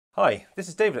Hi, this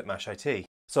is David at MASH IT.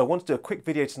 So I want to do a quick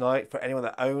video tonight for anyone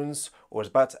that owns or is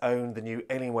about to own the new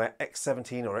Alienware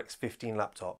X17 or X15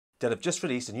 laptop. Dell have just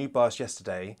released a new BIOS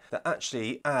yesterday that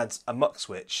actually adds a MUX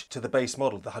switch to the base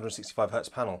model, the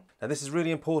 165Hz panel. Now this is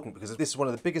really important because this is one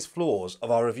of the biggest flaws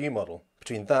of our review model,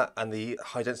 between that and the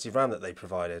high density RAM that they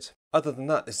provided. Other than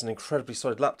that, this is an incredibly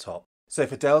solid laptop. So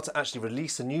for Dell to actually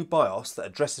release a new BIOS that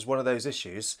addresses one of those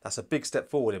issues, that's a big step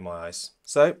forward in my eyes.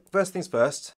 So first things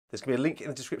first, there's going to be a link in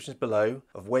the descriptions below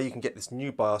of where you can get this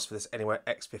new BIOS for this Alienware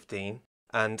X15.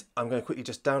 And I'm going to quickly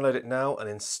just download it now and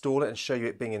install it and show you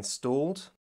it being installed.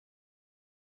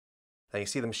 Now you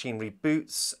see the machine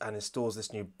reboots and installs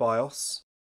this new BIOS.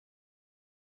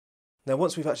 Now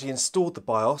once we've actually installed the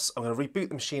BIOS, I'm going to reboot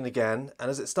the machine again, and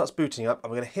as it starts booting up,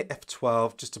 I'm going to hit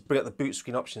F12 just to bring up the boot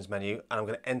screen options menu, and I'm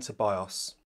going to enter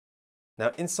BIOS.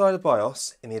 Now inside of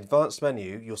BIOS, in the advanced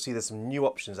menu, you'll see there's some new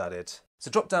options added. So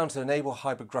drop down to Enable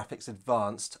Hybrid Graphics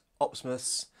Advanced,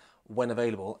 Optimus, when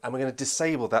available, and we're going to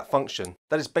disable that function.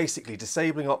 That is basically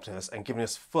disabling Optimus and giving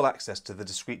us full access to the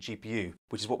discrete GPU,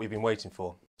 which is what we've been waiting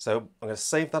for. So I'm going to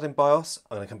save that in BIOS,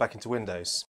 I'm going to come back into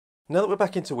Windows. Now that we're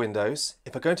back into Windows,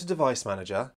 if I go into Device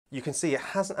Manager, you can see it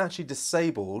hasn't actually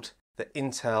disabled the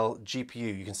Intel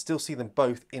GPU. You can still see them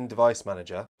both in Device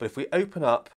Manager, but if we open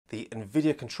up the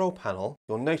Nvidia control panel,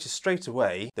 you'll notice straight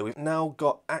away that we've now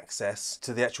got access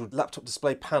to the actual laptop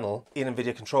display panel in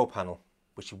Nvidia control panel,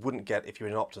 which you wouldn't get if you're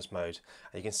in Optimus mode.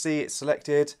 And you can see it's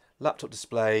selected, laptop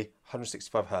display,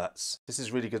 165Hz. This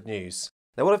is really good news.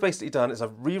 Now what I've basically done is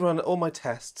I've rerun all my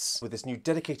tests with this new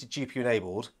dedicated GPU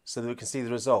enabled so that we can see the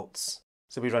results.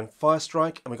 So we ran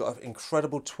Firestrike and we got an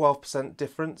incredible 12%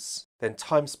 difference. Then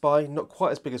Time Spy, not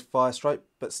quite as big as Firestrike,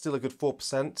 but still a good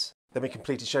 4%. Then we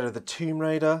completed Shadow of the Tomb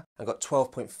Raider and got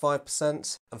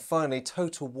 12.5%. And finally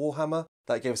Total Warhammer,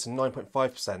 that gave us a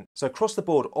 9.5%. So across the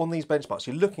board on these benchmarks,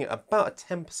 you're looking at about a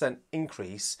 10%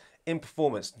 increase in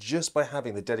performance just by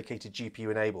having the dedicated GPU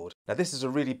enabled. Now this is a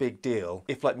really big deal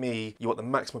if, like me, you want the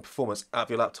maximum performance out of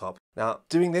your laptop. Now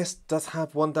doing this does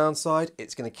have one downside: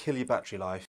 it's going to kill your battery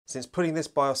life. Since putting this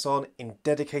BIOS on in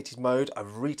dedicated mode, I've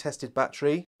retested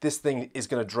battery. This thing is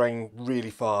going to drain really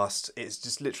fast. It's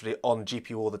just literally on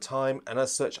GPU all the time, and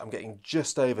as such I'm getting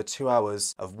just over 2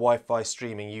 hours of Wi-Fi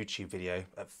streaming YouTube video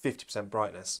at 50%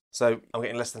 brightness. So I'm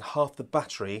getting less than half the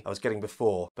battery I was getting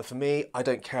before. But for me, I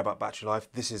don't care about battery life.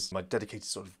 This is my dedicated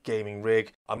sort of gaming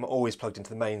rig. I'm always plugged into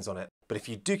the mains on it. But if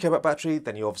you do care about battery,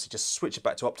 then you obviously just switch it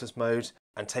back to Optimus mode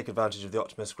and take advantage of the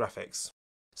Optimus graphics.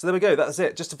 So there we go, that's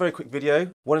it. Just a very quick video.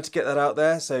 Wanted to get that out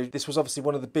there. So this was obviously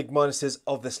one of the big minuses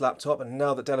of this laptop, and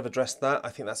now that Dell have addressed that, I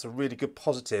think that's a really good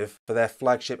positive for their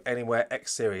flagship Alienware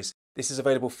X series. This is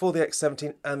available for the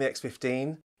X17 and the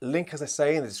X15. Link, as I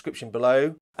say, in the description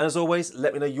below. And as always,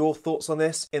 let me know your thoughts on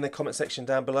this in the comment section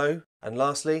down below. And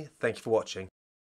lastly, thank you for watching.